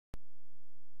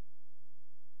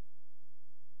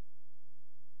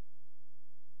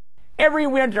Every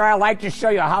winter, I like to show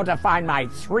you how to find my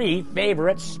 3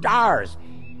 favorite stars.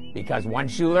 Because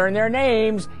once you learn their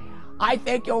names, I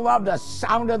think you'll love the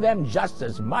sound of them just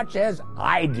as much as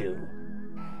I do.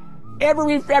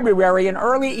 Every February, an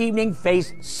early evening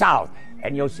face south,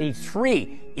 and you'll see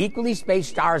 3 equally spaced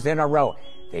stars in a row.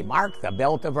 They mark the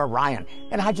belt of Orion,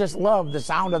 and I just love the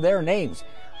sound of their names.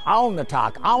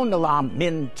 Alnitak, Alnilam,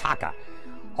 Mintaka.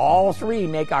 All 3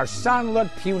 make our sun look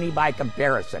puny by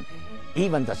comparison.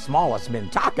 Even the smallest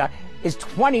Mintaka is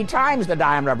 20 times the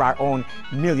diameter of our own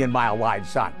million-mile-wide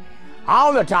sun.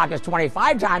 Alnitak is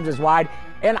 25 times as wide,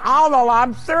 and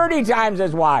Alnilam 30 times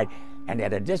as wide. And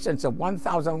at a distance of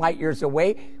 1,000 light years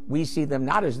away, we see them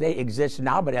not as they exist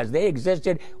now, but as they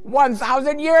existed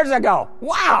 1,000 years ago.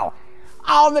 Wow!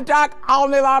 Alnitak,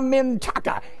 Alnilam,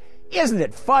 Mintaka. Isn't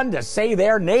it fun to say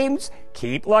their names?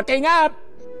 Keep looking up.